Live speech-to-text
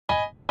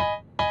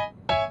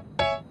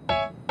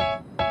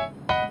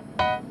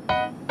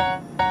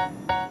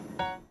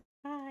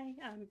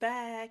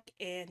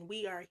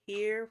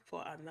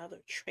for another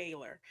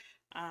trailer.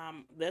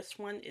 This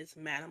one is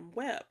Madame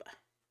Web.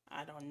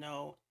 I don't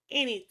know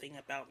anything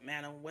about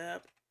Madame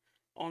Web,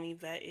 only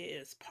that it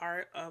is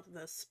part of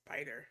the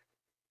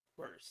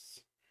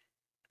Spider-Verse.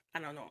 I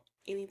don't know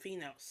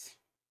anything else.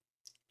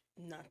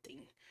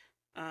 Nothing.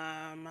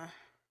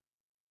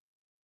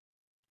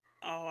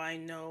 All I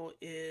know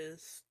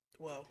is,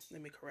 well,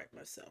 let me correct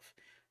myself.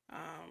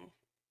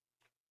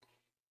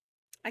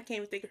 I can't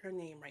even think of her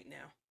name right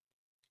now,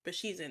 but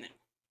she's in it.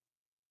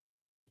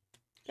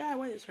 God,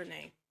 what is her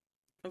name?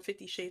 From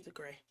 50 Shades of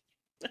Grey.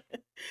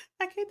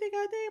 I can't think of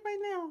her name right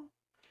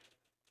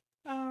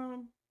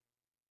now.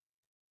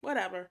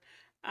 Whatever.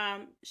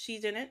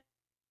 She's in it.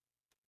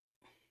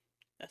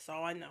 That's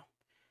all I know.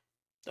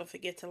 Don't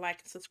forget to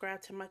like and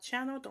subscribe to my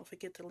channel. Don't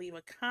forget to leave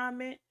a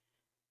comment.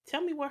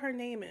 Tell me what her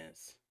name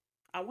is.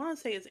 I want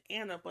to say it's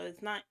Anna, but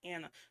it's not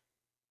Anna.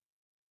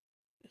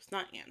 It's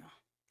not Anna.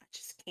 I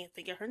just can't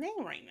think of her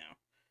name right now.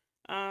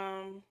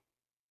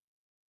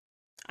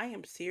 I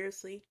am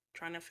seriously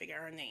trying to figure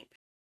out her name.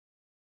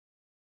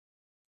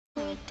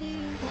 What do you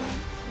want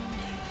from me?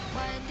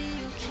 Why do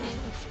you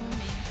care for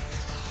me?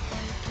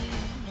 Why do you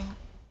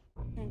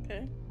know?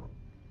 Okay.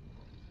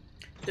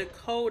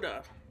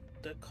 Dakota.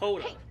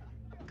 Hey,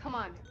 come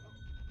on.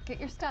 Get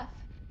your stuff.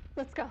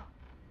 Let's go.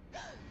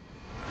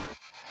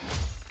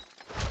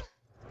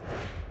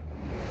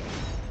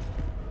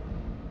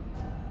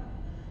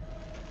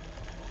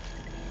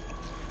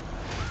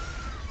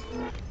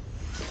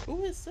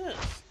 Who is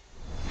this?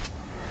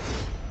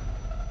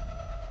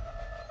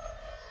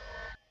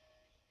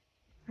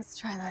 Let's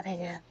try that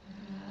again.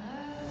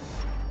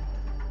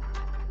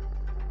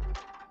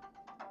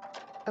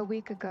 A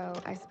week ago,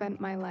 I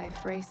spent my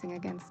life racing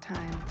against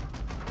time.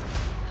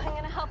 I'm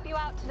gonna help you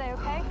out today,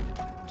 okay?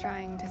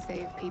 Trying to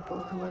save people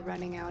who were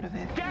running out of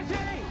it. Jesse!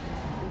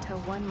 Until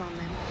one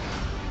moment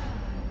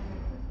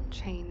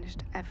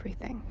changed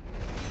everything.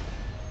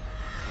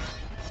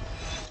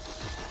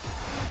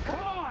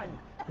 Come on!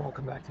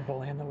 Welcome back to the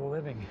land of the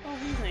living. Oh,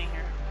 he's in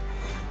here.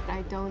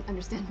 I don't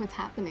understand what's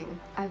happening.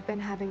 I've been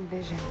having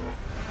visions.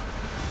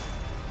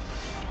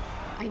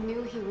 I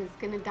knew he was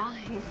gonna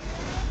die.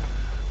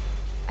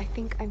 I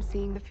think I'm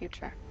seeing the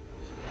future.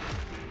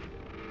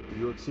 New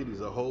York City's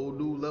a whole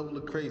new level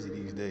of crazy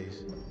these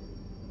days.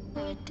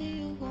 What do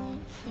you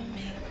want from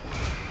me?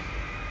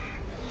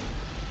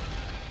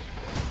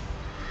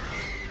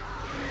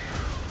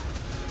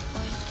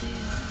 What do you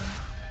want?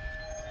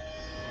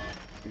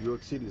 New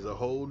York City's a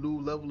whole new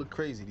level of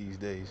crazy these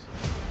days.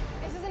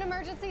 This is an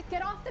emergency.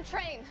 Get off the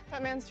train.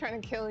 That man's trying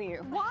to kill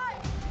you. What?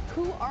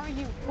 Who are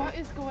you? What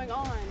is going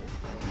on?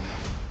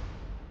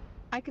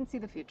 I can see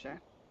the future.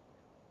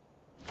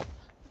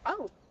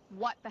 Oh,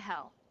 what the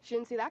hell? She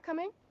didn't see that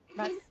coming?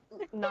 That's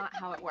not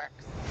how it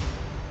works.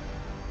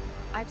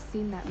 I've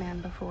seen that man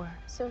before.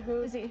 So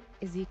who is he?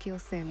 Ezekiel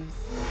Sims.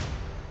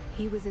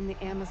 He was in the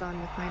Amazon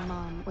with my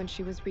mom when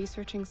she was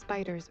researching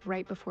spiders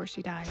right before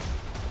she died.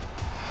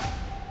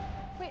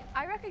 Wait,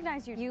 I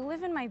recognize you. You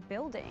live in my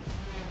building.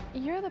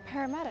 You're the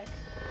paramedic.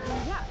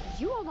 Yeah,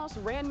 you almost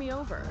ran me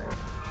over.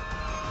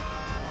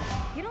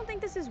 You don't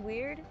think this is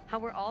weird? How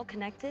we're all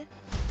connected?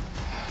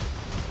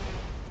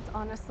 It's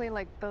honestly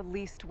like the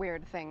least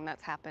weird thing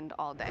that's happened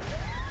all day.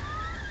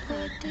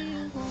 What do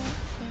you want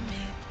from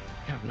me?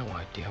 I have no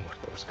idea what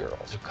those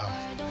girls are called.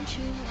 Why don't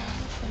you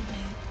want from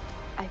me?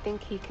 I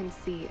think he can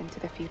see into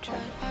the future.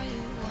 What are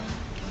you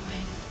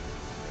wondering?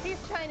 He's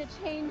trying to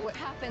change what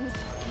happens. Do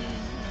you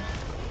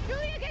know?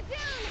 Julia, get down!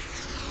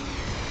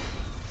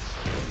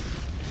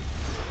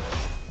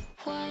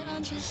 Why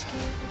aren't you scared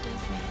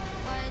of me?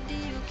 Why do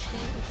you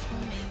care for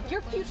me?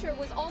 Your future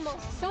was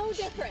almost so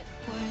different.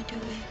 Where do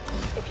we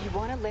go? If you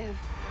want to live,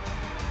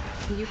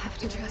 you have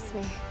to trust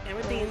me.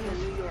 Everything is in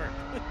New York.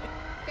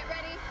 Get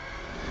ready.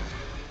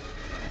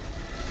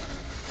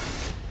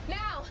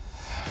 Now!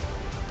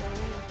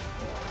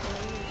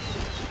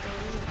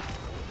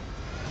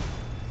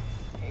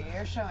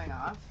 You're showing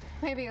off.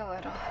 Maybe a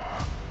little.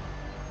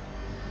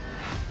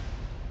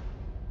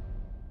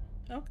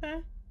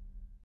 Okay.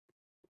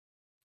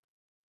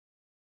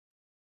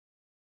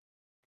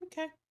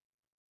 Okay.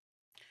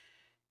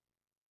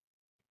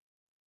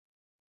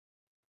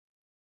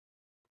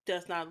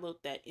 Does not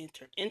look that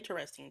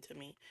interesting to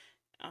me.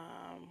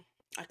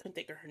 I couldn't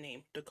think of her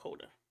name.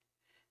 Dakota.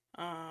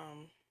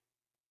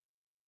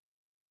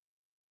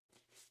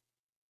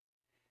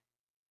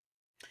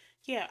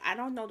 Yeah, I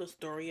don't know the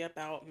story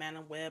about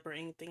Madame Web or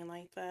anything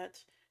like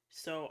that,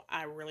 so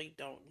I really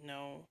don't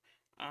know.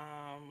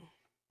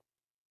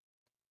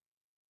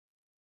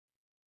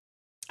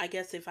 I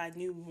guess if I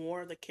knew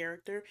more of the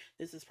character,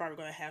 this is probably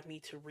going to have me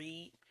to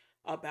read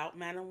about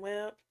Madame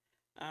Web.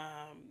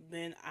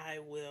 Then I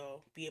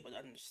will be able to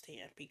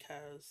understand,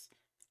 because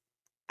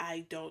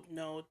I don't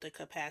know the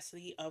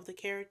capacity of the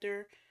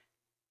character,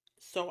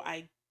 so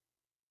I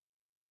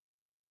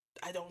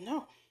don't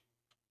know.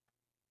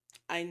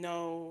 I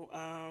know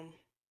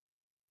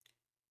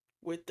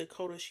with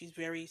Dakota, she's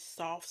very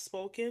soft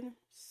spoken,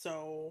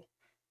 so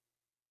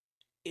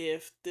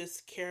if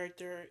this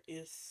character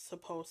is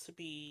supposed to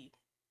be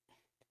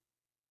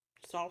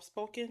soft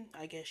spoken.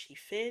 I guess she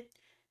fit.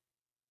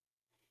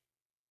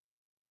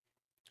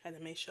 Had to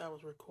make sure I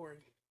was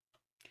recording.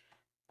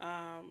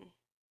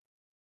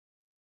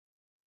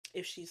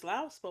 If she's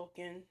loud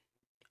spoken,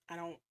 I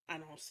don't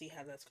see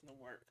how that's gonna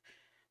work.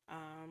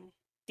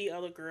 The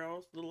other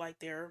girls look like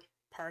they're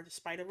part of the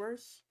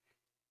Spider-Verse.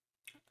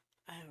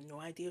 I have no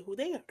idea who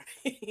they are.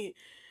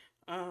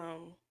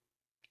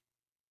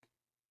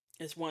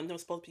 Is one of them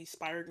supposed to be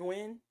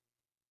Spider-Gwen?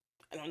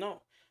 I don't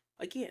know.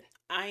 Again,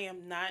 I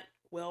am not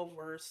well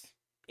versed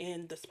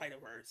in the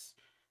Spider-Verse.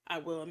 I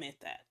will admit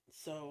that.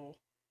 So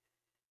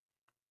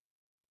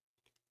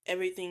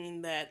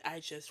everything that I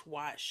just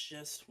watched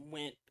just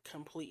went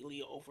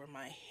completely over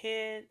my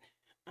head.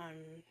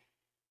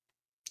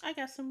 I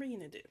got some reading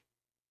to do.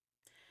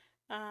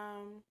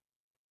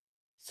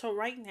 So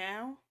right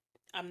now,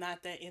 I'm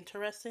not that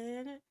interested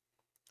in it.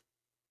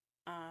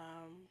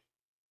 I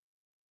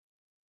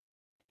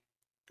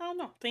don't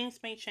know. Things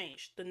may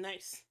change. The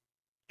next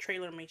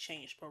trailer may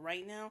change, but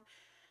right now,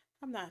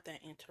 I'm not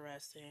that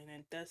interested in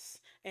it.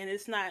 And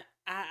it's not.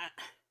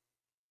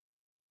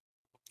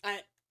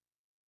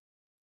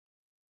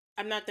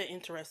 I'm not that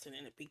interested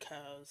in it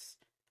because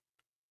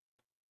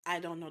I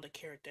don't know the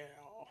character at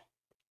all.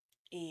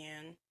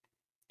 And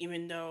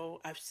even though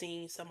I've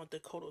seen some of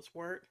Dakota's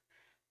work,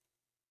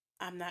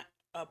 I'm not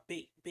a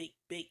big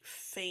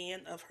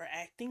fan of her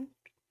acting.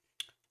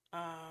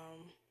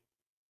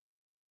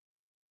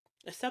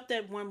 Except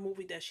that one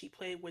movie that she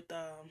played with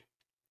the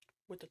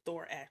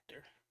Thor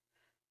actor.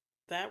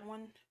 That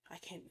one, I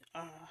can't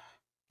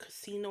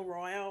Casino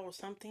Royale or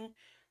something.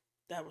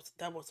 That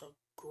was a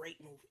great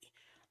movie.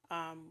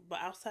 But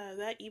outside of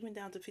that, even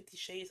down to 50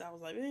 Shades, I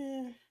was like,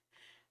 eh.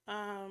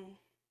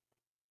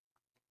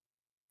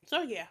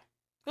 So yeah,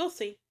 we'll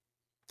see.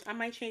 I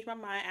might change my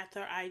mind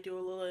after I do a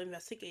little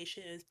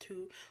investigation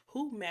into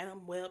who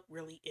Madame Web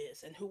really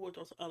is and who were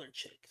those other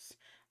chicks.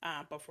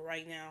 But for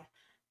right now,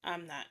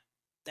 I'm not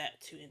that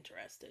too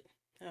interested.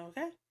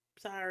 Okay,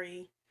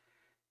 sorry.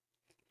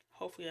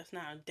 Hopefully that's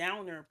not a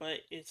downer, but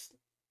it's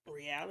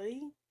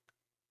reality.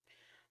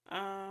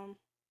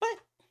 But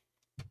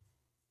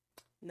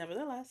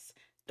nevertheless,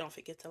 don't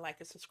forget to like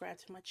and subscribe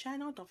to my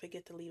channel. Don't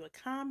forget to leave a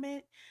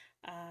comment.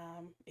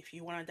 If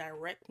you want to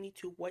direct me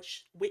to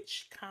which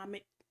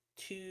comic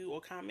to or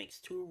comics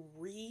to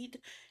read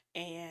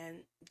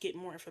and get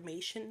more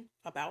information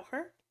about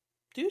her,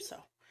 do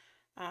so.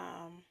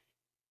 I'm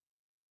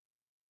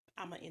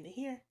gonna end it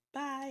here.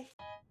 Bye.